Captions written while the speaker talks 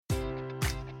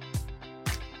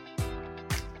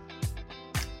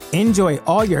Enjoy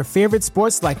all your favorite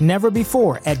sports like never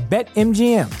before at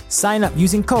BetMGM. Sign up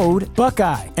using code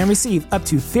Buckeye and receive up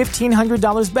to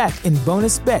 $1,500 back in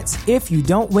bonus bets if you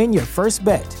don't win your first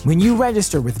bet. When you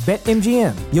register with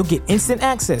BetMGM, you'll get instant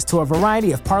access to a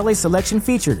variety of parlay selection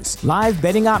features, live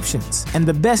betting options, and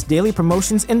the best daily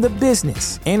promotions in the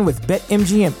business. And with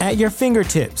BetMGM at your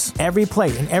fingertips, every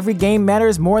play and every game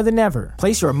matters more than ever.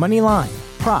 Place your money line,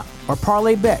 prop, or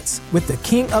parlay bets with the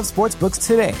king of sportsbooks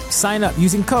today. Sign up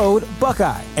using code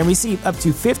Buckeye and receive up to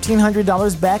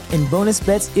 $1,500 back in bonus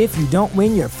bets if you don't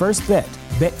win your first bet.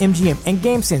 BetMGM and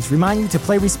GameSense remind you to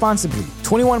play responsibly.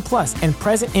 21 plus and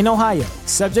present in Ohio,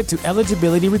 subject to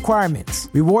eligibility requirements.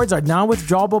 Rewards are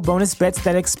non-withdrawable bonus bets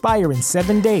that expire in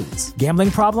 7 days. Gambling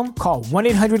problem? Call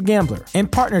 1-800-GAMBLER. In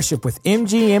partnership with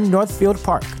MGM Northfield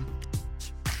Park.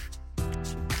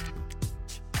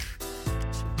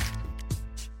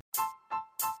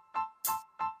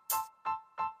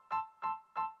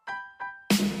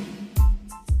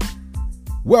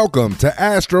 Welcome to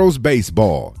Astros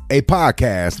Baseball, a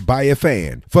podcast by a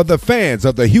fan for the fans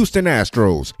of the Houston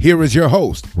Astros. Here is your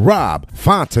host, Rob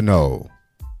Fontenot.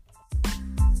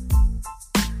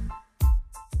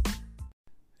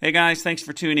 Hey guys, thanks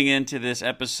for tuning in to this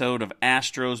episode of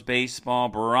Astros Baseball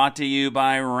brought to you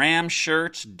by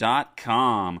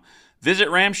Ramshirts.com. Visit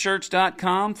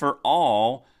Ramshirts.com for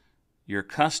all your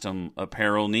custom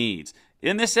apparel needs.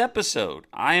 In this episode,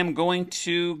 I am going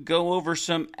to go over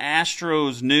some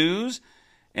Astros news,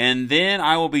 and then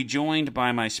I will be joined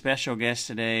by my special guest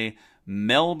today,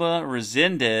 Melba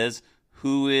Resendez,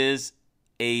 who is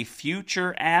a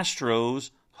future Astros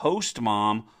host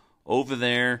mom over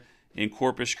there in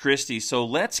Corpus Christi. So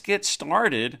let's get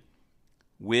started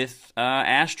with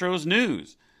Astros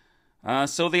news.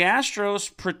 So the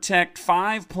Astros protect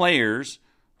 5 players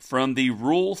from the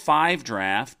Rule 5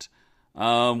 draft.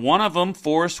 One of them,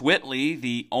 Forrest Whitley,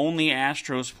 the only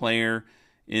Astros player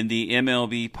in the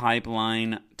MLB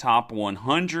Pipeline Top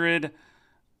 100.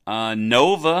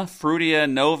 Nova, Frutia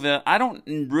Nova. I don't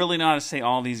really know how to say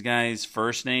all these guys'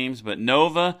 first names, but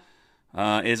Nova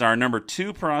is our number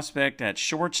 2 prospect at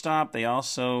shortstop. They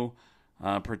also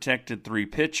protected 3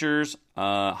 pitchers.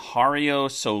 Hario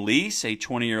Solis, a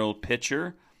 20-year-old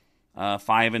pitcher,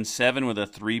 5-7 with a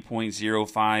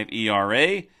 3.05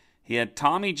 ERA. He had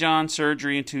Tommy John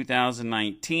surgery in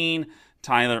 2019.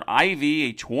 Tyler Ivey,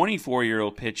 a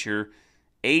 24-year-old pitcher,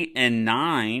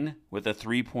 8-9 with a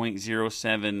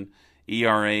 3.07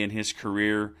 ERA in his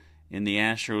career in the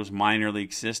Astros minor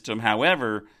league system.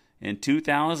 However, in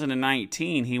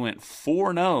 2019, he went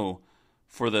 4-0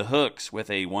 for the Hooks with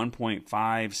a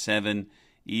 1.57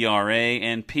 ERA.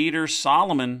 And Peter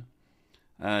Solomon,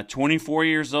 24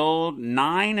 years old,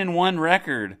 9-1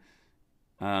 record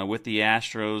with the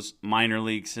Astros minor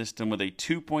league system with a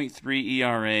 2.3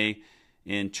 ERA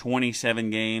in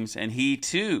 27 games. And he,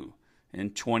 too,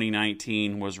 in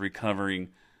 2019 was recovering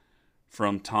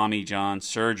from Tommy John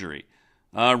surgery.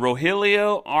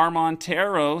 Rogelio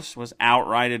Armenteros was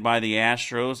outrighted by the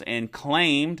Astros and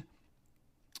claimed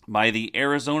by the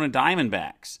Arizona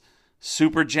Diamondbacks.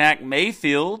 Super Jack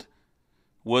Mayfield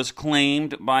was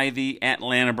claimed by the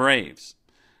Atlanta Braves.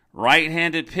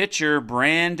 Right-handed pitcher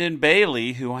Brandon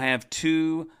Bailey, who I have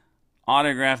 2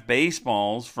 autographed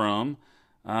baseballs from,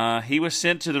 he was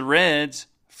sent to the Reds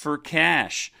for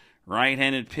cash.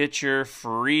 Right-handed pitcher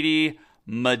Fredy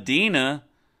Medina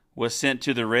was sent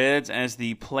to the Reds as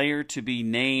the player to be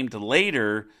named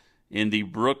later in the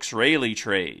Brooks Raley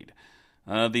trade.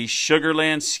 The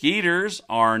Sugarland Skeeters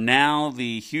are now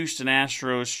the Houston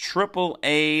Astros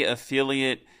AAA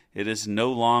affiliate. It is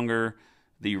no longer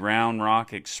the Round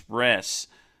Rock Express.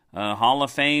 Hall of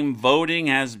Fame voting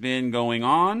has been going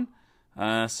on.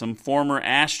 Some former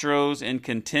Astros in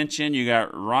contention. You got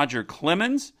Roger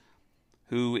Clemens,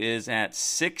 who is at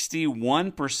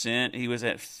 61%. He was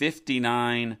at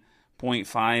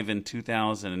 59.5 in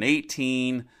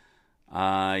 2018.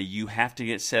 You have to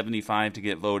get 75 to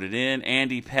get voted in.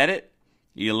 Andy Pettit,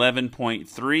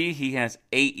 11.3. He has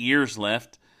 8 years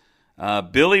left.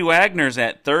 Billy Wagner's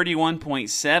at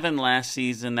 31.7 last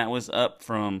season. That was up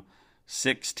from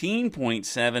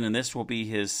 16.7, and this will be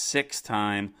his 6th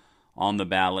time on the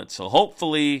ballot. So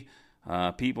hopefully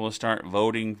people will start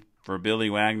voting for Billy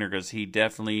Wagner because he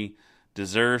definitely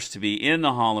deserves to be in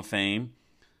the Hall of Fame.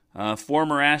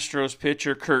 Former Astros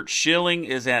pitcher Curt Schilling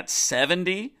is at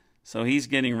 70, so he's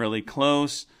getting really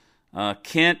close.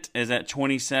 Kent is at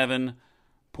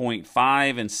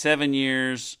 27.5 in 7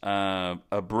 years.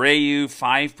 Abreu,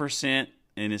 5%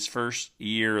 in his first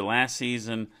year last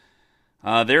season.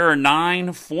 There are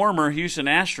 9 former Houston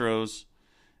Astros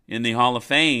in the Hall of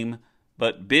Fame.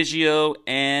 but Biggio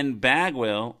and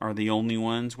Bagwell are the only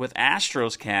ones with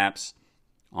Astros caps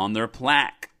on their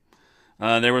plaque.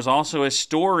 There was also a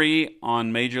story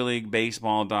on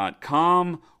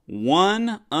MajorLeagueBaseball.com,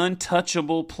 one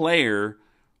untouchable player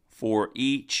for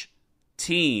each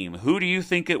team. Who do you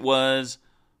think it was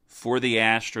for the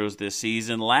Astros this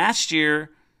season? Last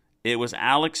year, it was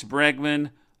Alex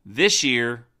Bregman. This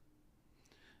year,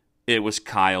 it was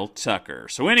Kyle Tucker.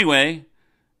 So anyway,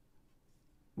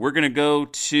 we're going to go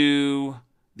to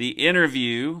the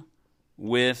interview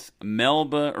with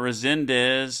Melba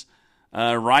Resendez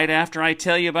right after I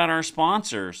tell you about our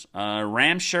sponsors,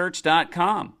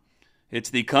 Ramshirts.com. It's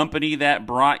the company that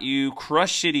brought you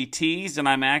Crush City tees, and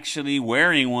I'm actually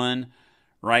wearing one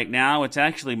right now. It's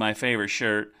actually my favorite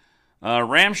shirt.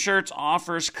 Ram Shirts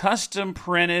offers custom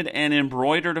printed and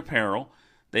embroidered apparel.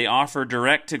 They offer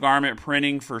direct-to-garment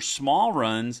printing for small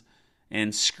runs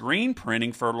and screen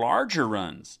printing for larger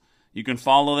runs. You can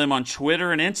follow them on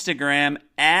Twitter and Instagram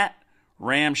at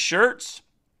Ramshirts.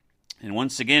 And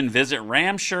once again, visit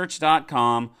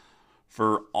Ramshirts.com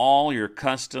for all your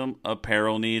custom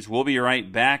apparel needs. We'll be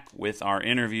right back with our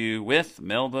interview with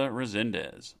Melba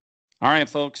Resendez. All right,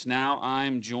 folks, now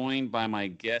I'm joined by my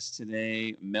guest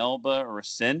today, Melba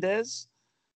Resendez.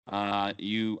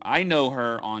 I know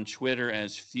her on Twitter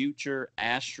as Future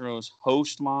Astros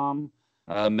Host Mom.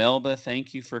 Melba,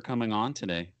 thank you for coming on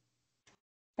today.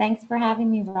 Thanks for having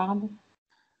me, Rob.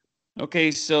 Okay,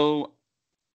 so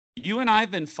you and I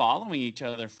have been following each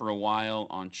other for a while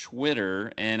on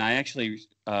Twitter, and I actually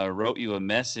wrote you a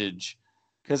message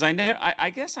because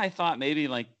I guess I thought maybe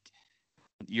like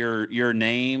your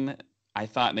name. I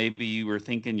thought maybe you were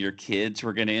thinking your kids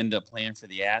were going to end up playing for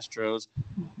the Astros,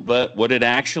 but what it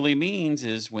actually means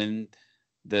is when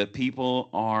the people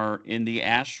are in the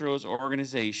Astros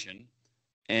organization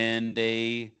and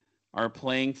they are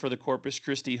playing for the Corpus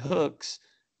Christi Hooks,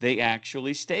 they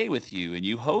actually stay with you and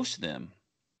you host them.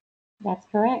 That's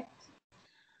correct.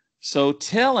 So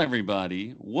tell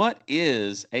everybody, what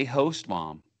is a host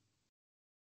mom?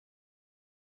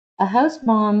 A host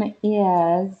mom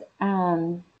is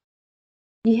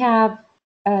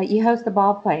you host the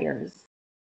ball players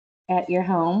at your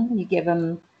home. You give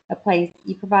them a place.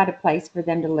 You provide a place for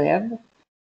them to live.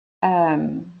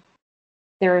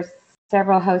 There are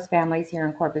several host families here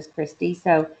in Corpus Christi,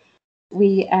 so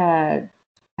we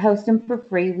host them for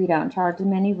free. We don't charge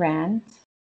them any rent.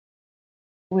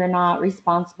 We're not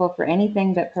responsible for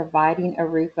anything but providing a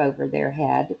roof over their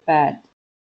head, but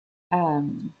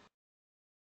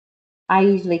I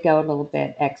usually go a little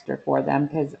bit extra for them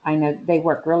because I know they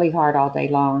work really hard all day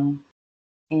long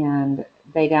and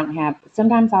they don't have,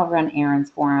 sometimes I'll run errands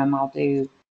for them. I'll do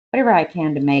whatever I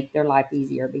can to make their life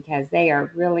easier because they are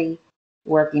really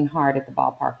working hard at the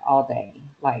ballpark all day.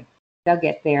 Like they'll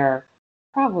get there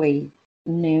probably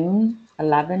noon,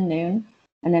 11 noon,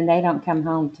 and then they don't come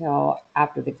home till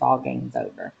after the ball game's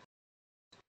over.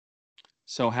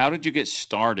 So how did you get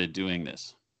started doing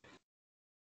this?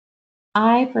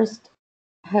 I first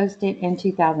hosted in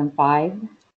 2005.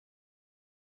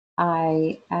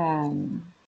 I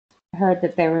heard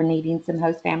that they were needing some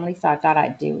host families, so I thought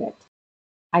I'd do it.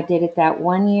 I did it that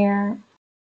one year.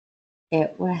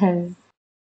 It was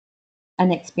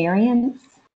an experience,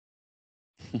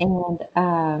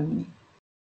 and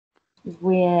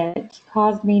which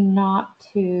caused me not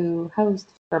to host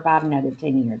for about another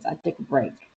 10 years. I took a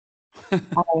break.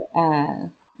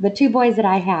 The two boys that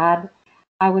I had,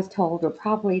 I was told, were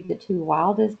probably the two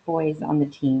wildest boys on the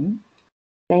team.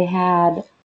 They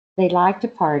liked to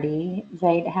party.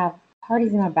 They'd have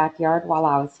parties in my backyard while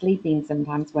I was sleeping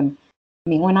sometimes. When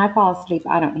I fall asleep,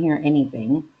 I don't hear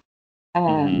anything.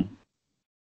 But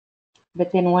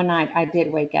then one night I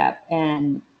did wake up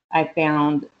and I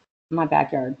found my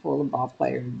backyard full of ball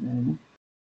players and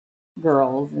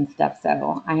girls and stuff.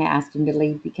 So I asked him to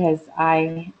leave because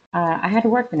I had to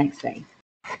work the next day.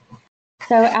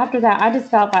 So after that, I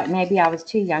just felt like maybe I was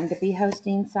too young to be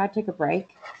hosting, so I took a break.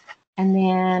 And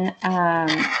then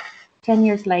 10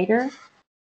 years later,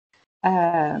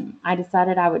 I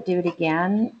decided I would do it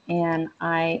again, and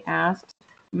I asked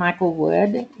Michael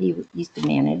Wood, he used to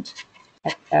manage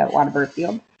at Whataburger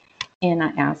Field, and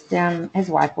I asked him, his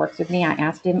wife works with me, I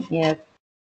asked him if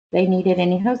they needed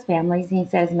any host families, and he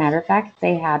said, as a matter of fact,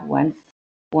 they had one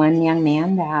young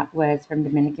man that was from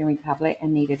Dominican Republic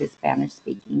and needed a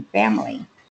Spanish-speaking family.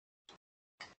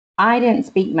 I didn't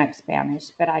speak much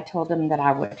Spanish, but I told him that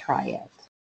I would try it.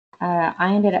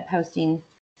 I ended up hosting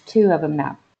two of them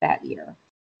that year.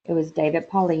 It was David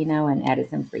Paulino and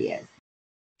Edison Frias.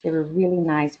 They were really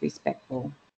nice,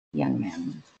 respectful young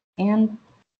men. And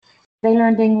They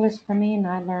learned English from me, and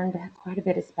I learned quite a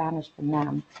bit of Spanish from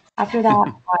them. After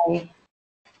that,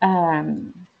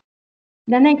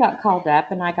 then they got called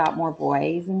up, and I got more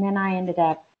boys, and then I ended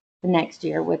up the next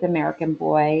year with American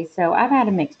boys. So I've had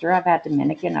a mixture. I've had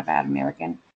Dominican, I've had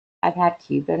American, I've had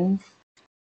Cubans,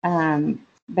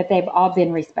 but they've all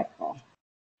been respectful.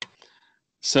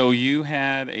 So you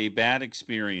had a bad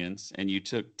experience, and you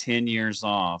took 10 years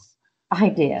off. I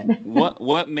did.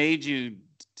 What made you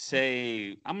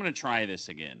say, I'm going to try this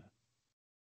again?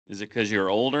 Is it because you're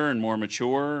older and more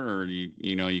mature, or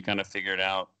you kind of figured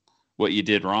out what you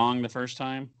did wrong the first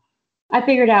time? I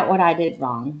figured out what I did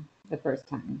wrong the first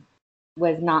time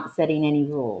was not setting any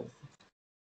rules.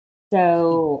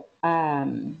 So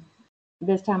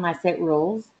this time I set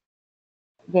rules.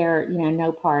 There,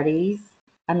 no parties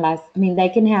unless, they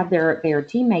can have their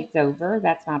teammates over.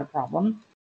 That's not a problem.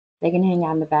 They can hang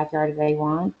out in the backyard if they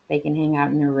want. They can hang out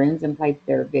in their rooms and play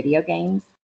their video games.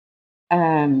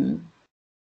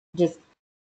 Just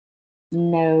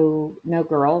no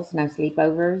girls, no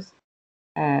sleepovers.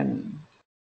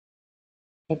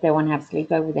 If they want to have a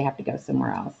sleepover, they have to go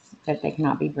somewhere else. But they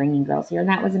cannot be bringing girls here. And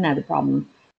that was another problem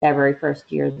that very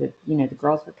first year that, the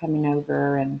girls were coming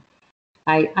over. And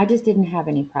I just didn't have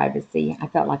any privacy. I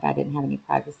felt like I didn't have any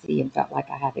privacy and felt like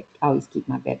I had to always keep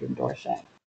my bedroom door shut.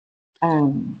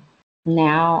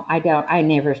 Now I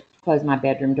never close my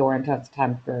bedroom door until it's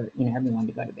time for, everyone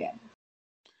to go to bed.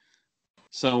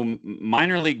 So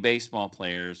minor league baseball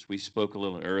players, we spoke a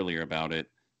little earlier about it.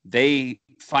 They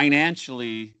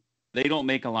financially, they don't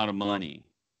make a lot of money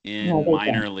in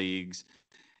minor leagues.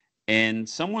 And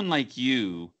someone like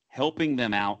you helping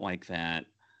them out like that,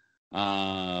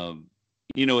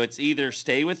 it's either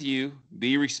stay with you,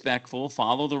 be respectful,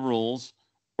 follow the rules,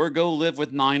 or go live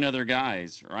with 9 other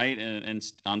guys, right? And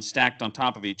stacked on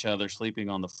top of each other, sleeping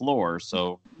on the floor.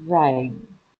 So right.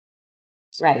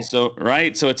 So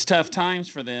it's tough times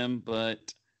for them,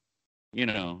 but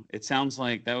it sounds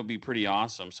like that would be pretty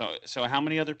awesome. So how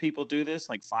many other people do this?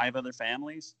 Like 5 other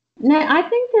families? No, I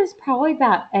think there's probably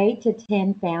about 8 to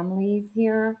 10 families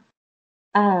here.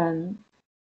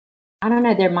 I don't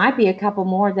know. There might be a couple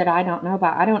more that I don't know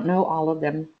about. I don't know all of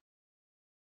them.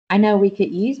 I know we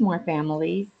could use more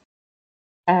families.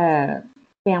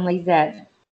 Families that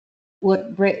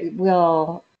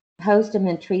will host them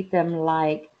and treat them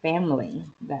like family,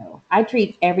 though. I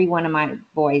treat every one of my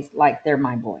boys like they're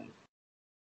my boys.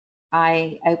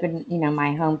 I open,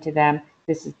 my home to them.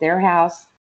 This is their house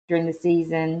during the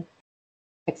season,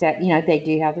 except, they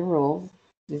do have the rules.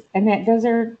 And those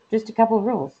are just a couple of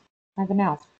rules, nothing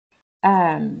else.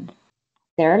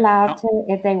 They're allowed to,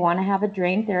 if they want to have a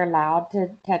drink, they're allowed to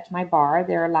touch my bar.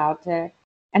 They're allowed to,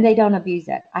 and they don't abuse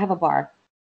it. I have a bar,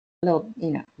 a little,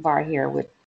 bar here with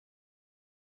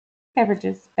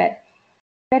beverages, but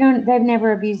they've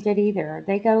never abused it either.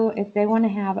 They go, if they want to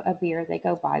have a beer, they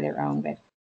go buy their own. But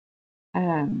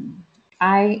and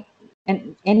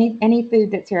any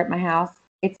food that's here at my house,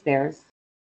 it's theirs.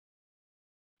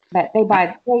 But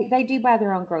they do buy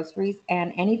their own groceries,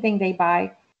 and anything they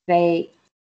buy, they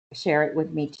share it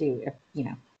with me too, if.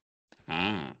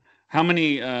 How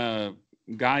many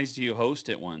guys do you host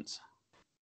at once?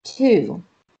 2.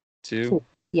 2?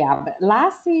 Yeah, but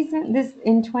last season, this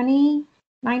in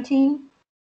 2019,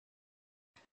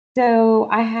 so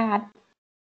I had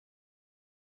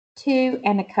 2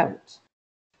 and a coach.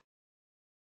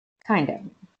 Kind of.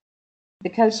 The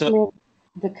coach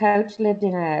lived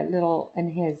in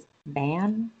his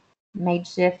van,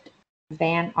 makeshift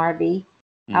van RV.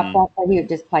 Outside, so he would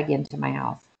just plug into my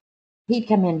house. He'd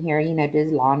come in here, do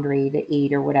his laundry, to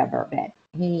eat or whatever, but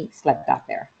he slept out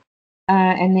there.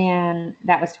 And then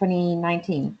that was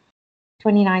 2019.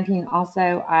 2019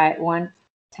 also, one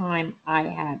time I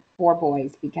had 4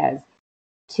 boys because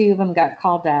 2 of them got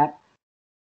called up.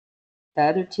 The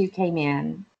other 2 came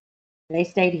in. They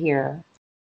stayed here.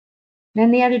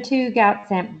 Then the other 2 got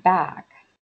sent back.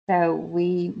 So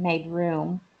we made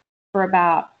room for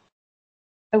about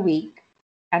a week.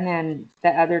 And then the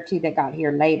other 2 that got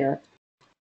here later,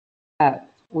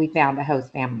 we found a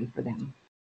host family for them.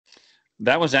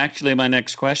 That was actually my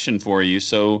next question for you.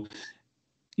 So,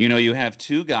 you have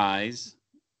 2 guys.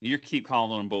 You keep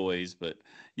calling them boys, but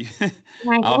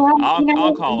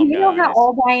I'll call them guys. You know how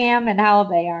old I am and how old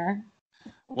they are.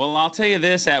 Well, I'll tell you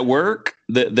this, at work,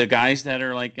 the guys that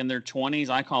are like in their 20s,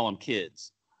 I call them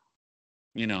kids.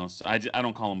 So I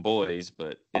don't call them boys,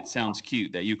 but it sounds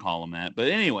cute that you call them that. But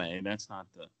anyway, that's not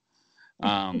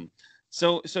the.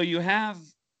 So you have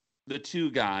the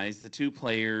 2 guys, the 2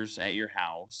 players at your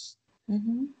house,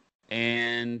 mm-hmm.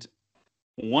 and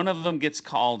one of them gets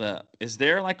called up, is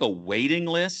there like a waiting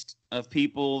list of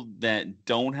people that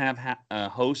don't have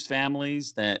host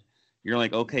families that you're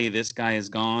like, okay, this guy is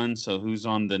gone, so who's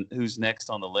next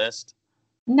on the list?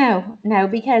 No,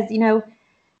 because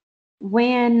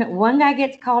when one guy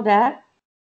gets called up,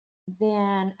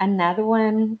 then another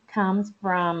one comes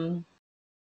from,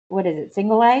 what is it,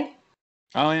 single A?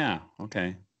 Oh yeah,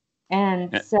 okay.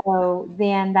 And so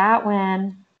then that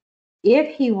one,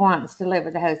 if he wants to live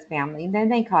with the host family, then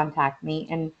they contact me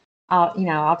and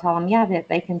I'll tell them, yeah, that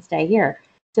they can stay here.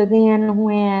 So then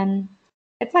when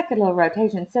it's like a little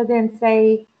rotation. So then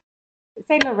say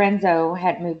Lorenzo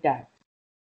had moved up,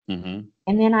 mm-hmm.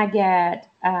 and then I get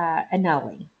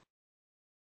Anoli.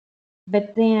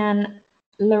 But then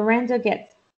Lorenzo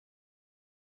gets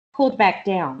pulled back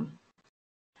down.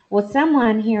 Well,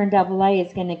 someone here in AA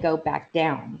is going to go back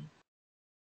down.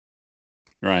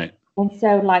 Right. And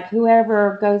so, like,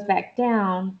 whoever goes back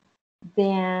down,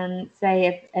 then say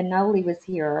if Anoli was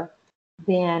here,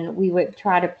 then we would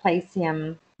try to place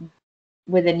him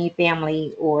with a new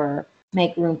family or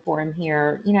make room for him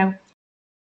here,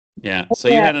 Yeah. So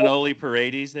you had Anoli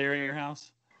Paredes there at your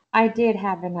house? I did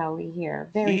have Anoli here.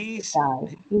 Very good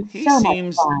guy. He so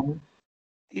seems much fun.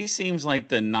 He seems like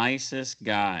the nicest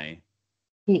guy.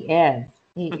 He is.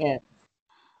 He is.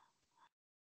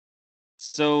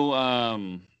 So,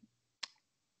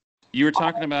 you were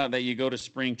talking about that you go to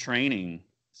spring training.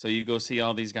 So you go see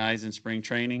all these guys in spring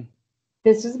training?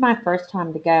 This is my first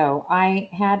time to go. I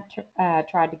had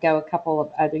tried to go a couple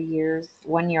of other years.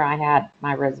 One year I had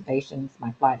my reservations,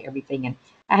 my flight, everything, and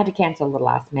I had to cancel the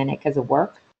last minute because of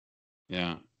work.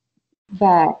 Yeah.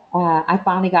 But I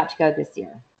finally got to go this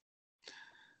year.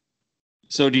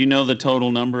 So do you know the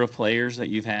total number of players that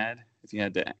you've had, if you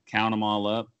had to count them all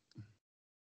up?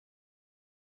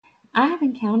 I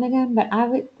haven't counted them, but I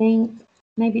would think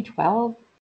maybe 12.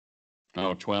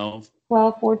 Oh, 12?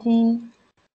 12, 14.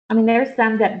 I mean, there's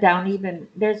some that don't even,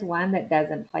 there's one that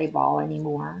doesn't play ball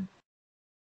anymore.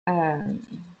 I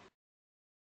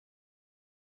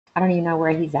don't even know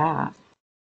where he's at.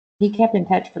 He kept in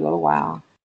touch for a little while.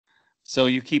 So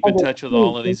you keep in touch with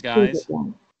all of these guys?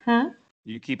 Huh?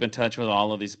 You keep in touch with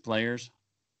all of these players?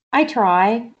 I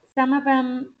try. Some of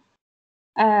them,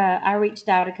 I reached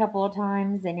out a couple of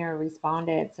times. They never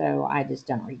responded, so I just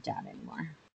don't reach out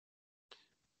anymore.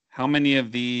 How many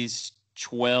of these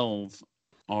 12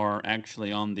 are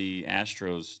actually on the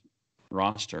Astros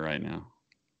roster right now?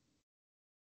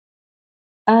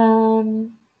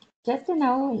 Just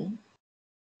Anoli.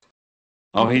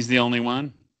 Oh, he's the only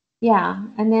one? Yeah,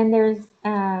 and then there's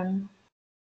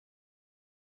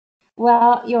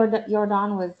well,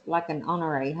 Jordan was like an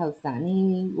honorary host son.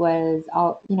 He was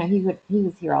he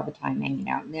was here all the time hanging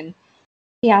out, and then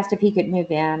he asked if he could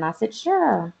move in. I said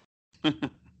sure.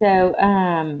 So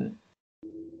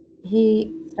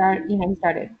he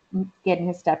started getting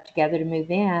his stuff together to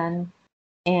move in,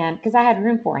 and because I had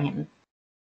room for him,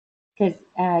 because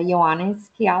Ioannis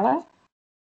Kiala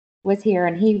was here,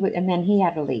 and then he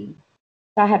had to leave,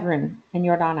 so I had room, and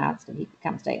Jordan asked if he could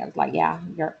come stay. I was like, yeah,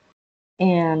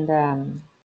 and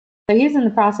so he was in the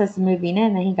process of moving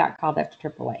in, and he got called up to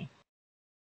AAA.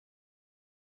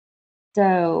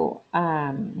 So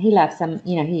he left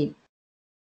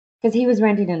because he was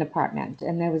renting an apartment,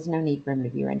 and there was no need for him to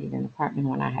be renting an apartment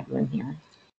when I had room here.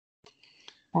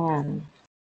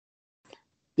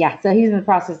 Yeah, so he's in the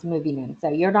process of moving in. So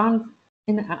Jordan's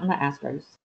on the Astros.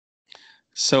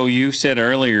 So you said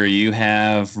earlier you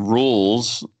have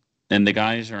rules, and the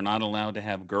guys are not allowed to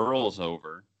have girls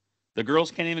over. The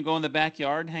girls can't even go in the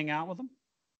backyard and hang out with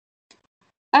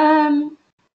them?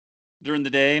 During the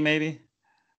day, maybe?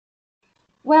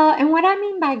 Well, and what I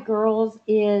mean by girls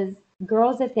is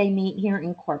girls that they meet here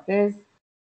in Corpus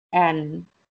and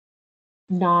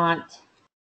not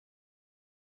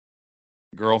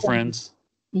girlfriends.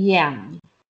 Yeah.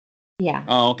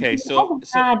 Oh, okay. So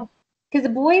because the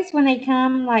boys, when they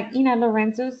come, like,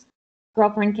 Lorenzo's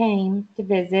girlfriend came to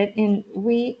visit, and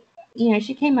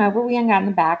she came over. We hung out in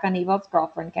the back. Anival's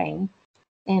girlfriend came,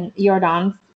 and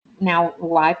Jordan's now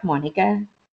wife, Monica.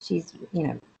 She's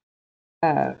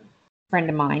a friend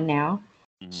of mine now.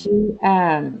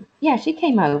 Mm-hmm. She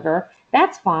came over.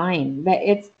 That's fine, but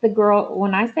it's the girl.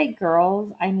 When I say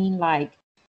girls, I mean like,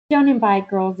 don't invite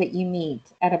girls that you meet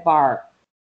at a bar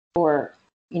or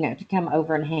to come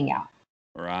over and hang out.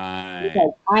 Right.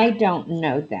 Because I don't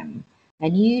know them,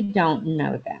 and you don't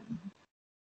know them.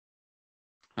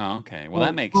 Oh, okay. Well,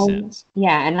 that makes sense.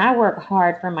 Yeah, and I work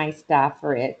hard for my stuff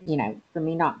for it, for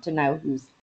me not to know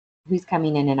who's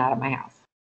coming in and out of my house.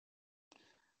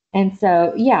 And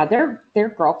so, yeah, their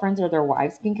girlfriends or their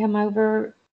wives can come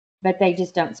over, but they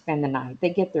just don't spend the night. They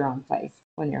get their own place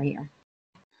when they're here.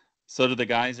 So do the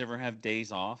guys ever have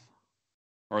days off?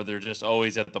 Or they're just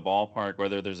always at the ballpark,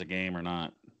 whether there's a game or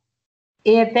not?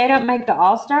 If they don't make the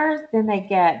All-Stars, then they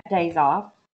get days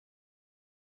off.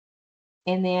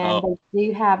 And then they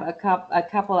do have a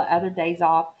couple of other days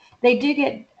off. They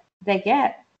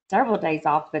get several days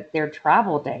off, but they're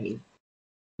travel days.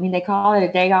 I mean, they call it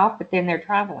a day off, but then they're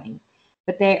traveling.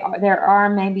 But there are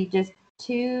maybe just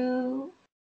two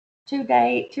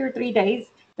or 3 days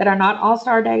that are not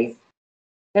All-Star days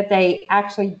that they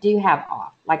actually do have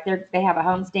off. Like they have a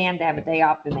homestand, they have a day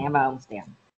off, then they have a homestand.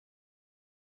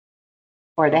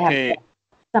 Or they have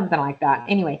something like that.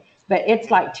 Anyway, but it's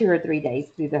like 2 or 3 days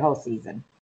through the whole season.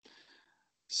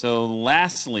 So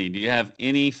lastly, do you have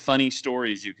any funny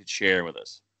stories you could share with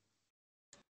us?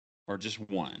 Or just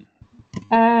one?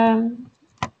 Or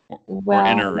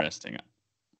interesting?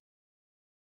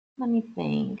 Let me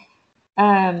think.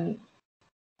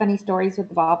 Funny stories with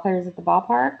the ball players at the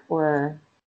ballpark, or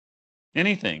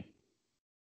anything?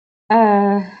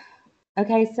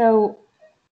 Okay, so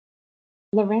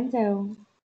Lorenzo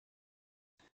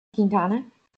Quintana,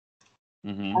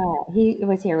 he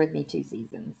was here with me 2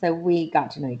 seasons, so we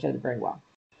got to know each other very well.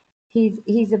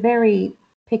 He's a very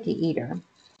picky eater,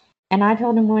 and I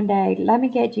told him one day, "Let me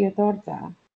get you a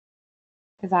torta,"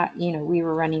 because we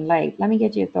were running late. "Let me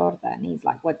get you a torta," and he's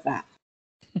like, "What's that?"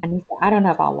 And he said, "I don't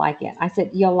know if I'll like it." I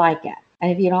said, "You'll like it,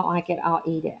 and if you don't like it, I'll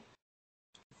eat it."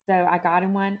 So I got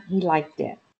him one. He liked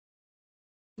it.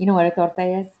 You know what a torta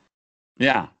is?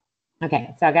 Yeah.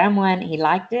 Okay, so I got him one. He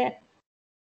liked it.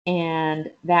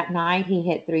 And that night, he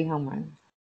hit 3 home runs.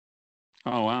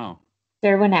 Oh, wow. So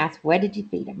everyone asked, "What did you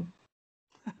feed him?"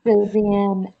 So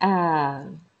then...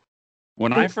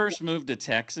 when I first moved to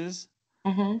Texas,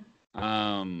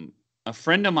 a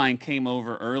friend of mine came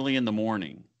over early in the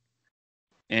morning.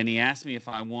 And he asked me if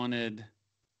I wanted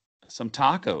some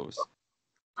tacos.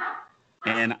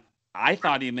 And I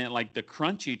thought he meant like the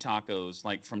crunchy tacos,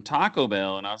 like from Taco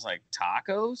Bell. And I was like,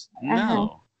 tacos?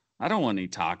 No, I don't want any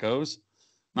tacos.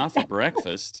 Not for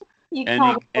breakfast.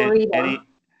 And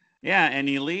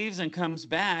he leaves and comes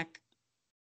back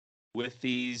with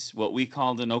these, what we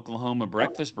called in Oklahoma,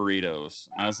 breakfast burritos.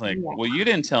 I was like, well, you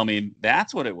didn't tell me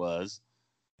that's what it was.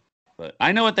 But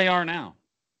I know what they are now.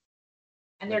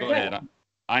 And they're good. Go ahead.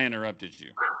 I interrupted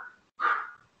you.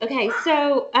 Okay,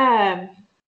 so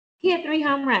he had 3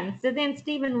 home runs. So then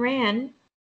Stephen Wren,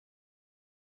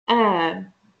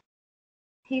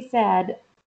 he said,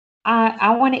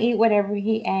 I want to eat whatever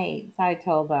he ate. So I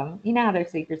told them, you know how they're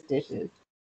superstitious.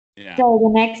 Yeah. So the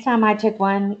next time I took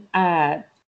one to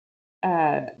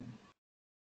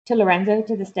Lorenzo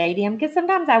to the stadium, because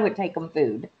sometimes I would take them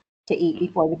food to eat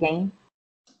before the game.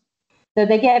 So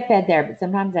they get fed there, but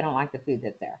sometimes they don't like the food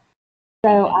that's there.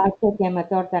 So I took him a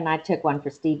torta, and I took one for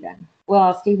Stephen.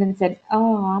 Well, Stephen said,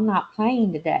 "Oh, I'm not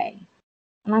playing today."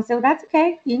 And I said, "Well, that's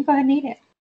okay. You can go ahead and eat it."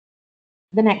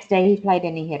 The next day he played,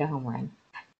 and he hit a home run.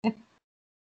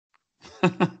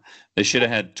 They should have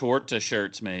had torta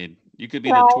shirts made. You could be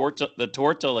the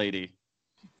torta lady.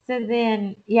 So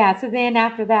then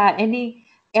after that, and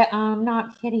I'm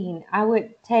not kidding, I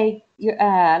would take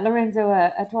Lorenzo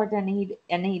a torta, and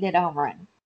he did a home run.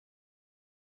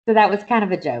 So that was kind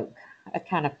of a joke, a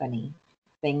kind of funny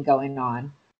thing going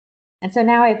on. And so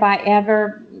now if I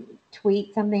ever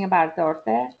tweet something about a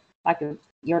torta, like if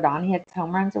Jordan hits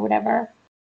home runs or whatever,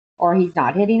 or he's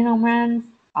not hitting home runs,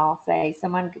 I'll say,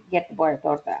 "Someone get the boy a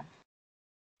torta."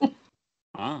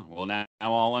 Well, now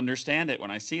I'll understand it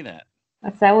when I see that.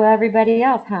 So will everybody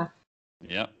else, huh?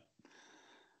 Yep.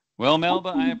 Well, Melba,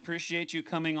 I appreciate you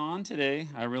coming on today.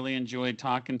 I really enjoyed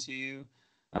talking to you.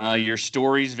 Your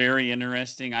story's very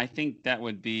interesting. I think that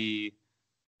would be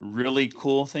a really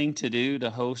cool thing to do, to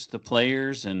host the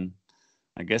players. And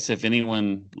I guess if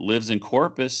anyone lives in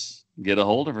Corpus, get a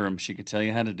hold of her and she could tell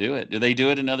you how to do it. Do they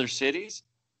do it in other cities?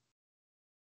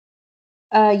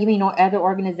 You mean other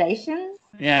organizations?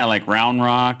 Yeah, like Round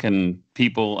Rock and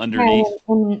people underneath.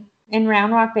 In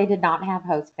Round Rock, they did not have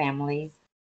host families.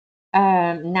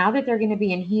 Now that they're going to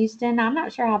be in Houston, I'm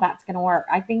not sure how that's going to work.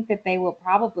 I think that they will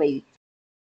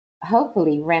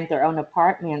hopefully rent their own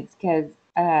apartments, because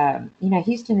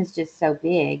Houston is just so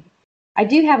big. I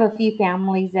do have a few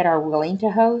families that are willing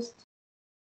to host,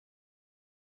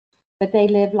 but they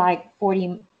live like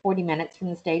 40 minutes from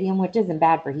the stadium, which isn't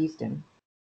bad for Houston.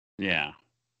 Yeah.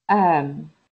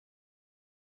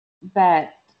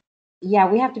 But yeah,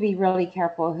 we have to be really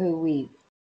careful who we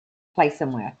place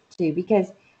them with too,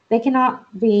 because they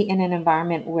cannot be in an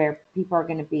environment where people are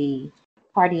going to be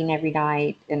partying every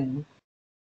night, and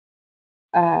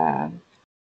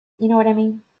you know what I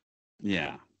mean?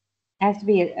 Yeah. There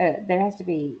has to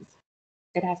be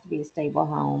it has to be a stable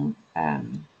home.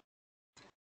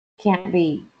 Can't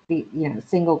be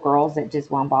single girls that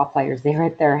just want ball players there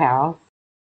at their house.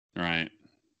 Right.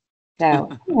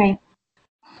 So anyway.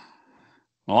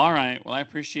 Well, all right. Well, I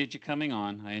appreciate you coming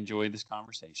on. I enjoyed this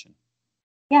conversation.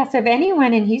 Yeah, so if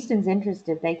anyone in Houston's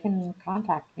interested, they can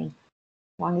contact me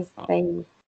as long as they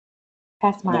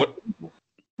pass my...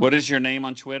 What is your name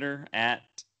on Twitter? I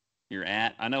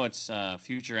know it's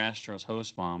Future Astros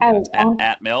Host Mom. It's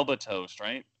at Melba Toast,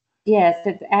 right? Yes,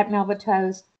 it's at Melba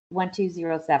Toast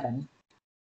 1207.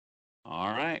 All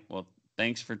right. Well,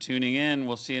 thanks for tuning in.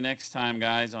 We'll see you next time,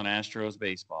 guys, on Astros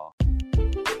Baseball.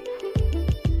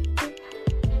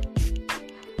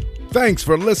 Thanks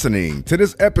for listening to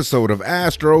this episode of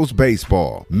Astros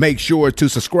Baseball. Make sure to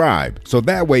subscribe so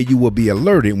that way you will be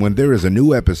alerted when there is a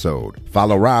new episode.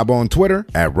 Follow Rob on Twitter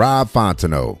at Rob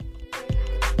Fontenot.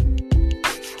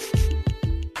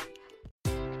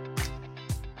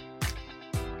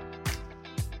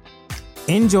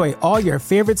 Enjoy all your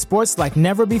favorite sports like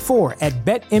never before at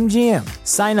BetMGM.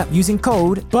 Sign up using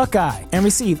code Buckeye and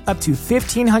receive up to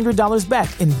 $1,500 back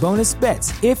in bonus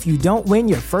bets if you don't win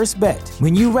your first bet.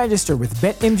 When you register with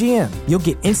BetMGM, you'll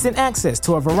get instant access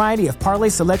to a variety of parlay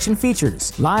selection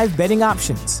features, live betting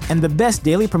options, and the best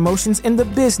daily promotions in the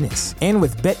business. And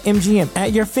with BetMGM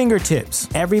at your fingertips,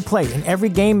 every play and every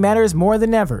game matters more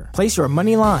than ever. Place your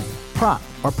money line, prop,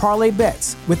 or parlay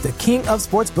bets with the king of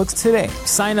sportsbooks today.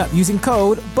 Sign up using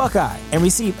code Buckeye and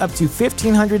receive up to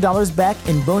 $1,500 back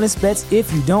in bonus bets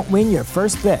if you don't win your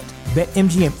first bet.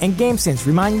 BetMGM and GameSense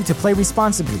remind you to play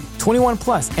responsibly. 21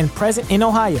 plus and present in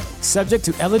Ohio, subject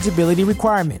to eligibility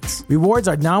requirements. Rewards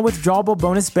are non-withdrawable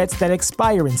bonus bets that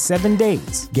expire in 7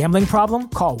 days. Gambling problem?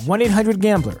 Call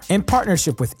 1-800-GAMBLER in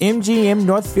partnership with MGM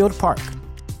Northfield Park.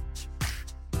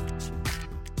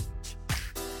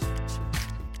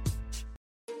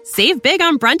 Save big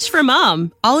on brunch for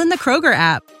mom, all in the Kroger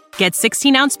app. Get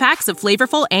 16-ounce packs of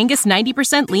flavorful Angus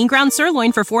 90% lean ground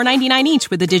sirloin for $4.99 each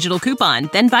with a digital coupon.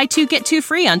 Then buy 2, get 2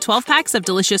 free on 12 packs of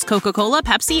delicious Coca-Cola,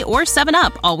 Pepsi, or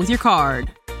 7-Up, all with your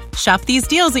card. Shop these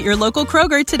deals at your local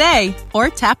Kroger today, or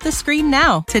tap the screen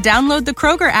now to download the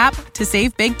Kroger app to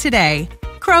save big today.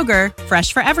 Kroger,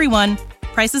 fresh for everyone.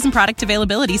 Prices and product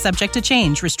availability subject to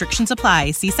change. Restrictions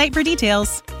apply. See site for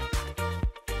details.